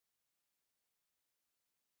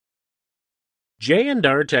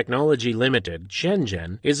J&R Technology Ltd,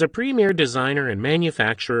 Shenzhen, is a premier designer and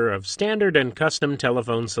manufacturer of standard and custom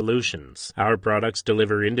telephone solutions. Our products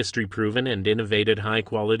deliver industry-proven and innovative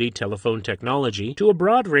high-quality telephone technology to a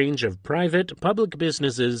broad range of private, public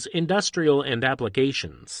businesses, industrial, and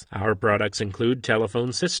applications. Our products include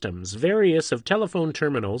telephone systems, various of telephone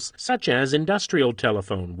terminals, such as industrial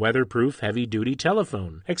telephone, weatherproof heavy-duty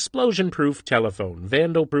telephone, explosion-proof telephone,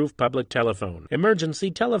 vandal-proof public telephone, emergency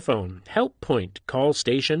telephone, help point, call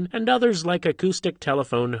station, and others like acoustic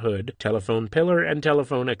telephone hood, telephone pillar, and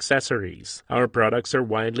telephone accessories. Our products are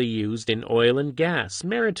widely used in oil and gas,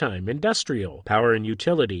 maritime, industrial, power and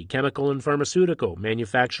utility, chemical and pharmaceutical,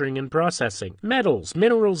 manufacturing and processing, metals,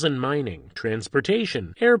 minerals and mining,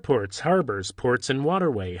 transportation, airports, harbors, ports and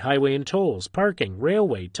waterway, highway and tolls, parking,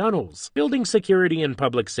 railway, tunnels, building security and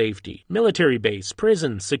public safety, military base,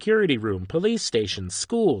 prisons, security room, police stations,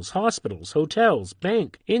 schools, hospitals, hotels,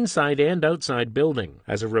 bank, inside and outside building.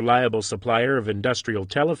 As a reliable supplier of industrial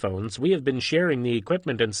telephones, we have been sharing the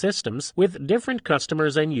equipment and systems with different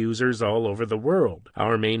customers and users all over the world.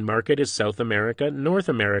 Our main market is South America, North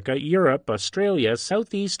America, Europe, Australia,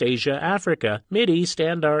 Southeast Asia, Africa, Mideast,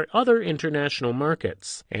 and our other international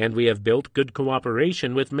markets. And we have built good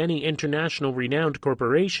cooperation with many international renowned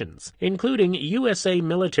corporations, including USA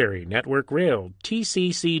Military, Network Rail,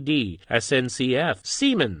 TCCD, SNCF,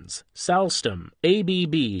 Siemens, Salstom,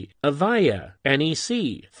 ABB, Avaya,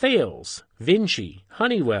 NEC, Thales, Vinci,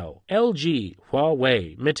 Honeywell, LG,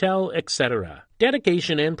 Huawei, Mattel, etc.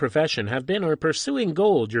 Dedication and profession have been our pursuing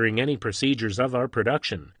goal during any procedures of our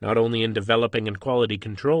production, not only in developing and quality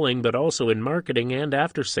controlling, but also in marketing and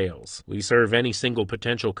after sales. We serve any single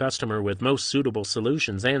potential customer with most suitable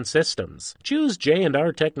solutions and systems. Choose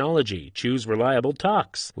J&R Technology. Choose reliable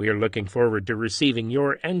talks. We are looking forward to receiving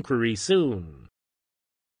your enquiry soon.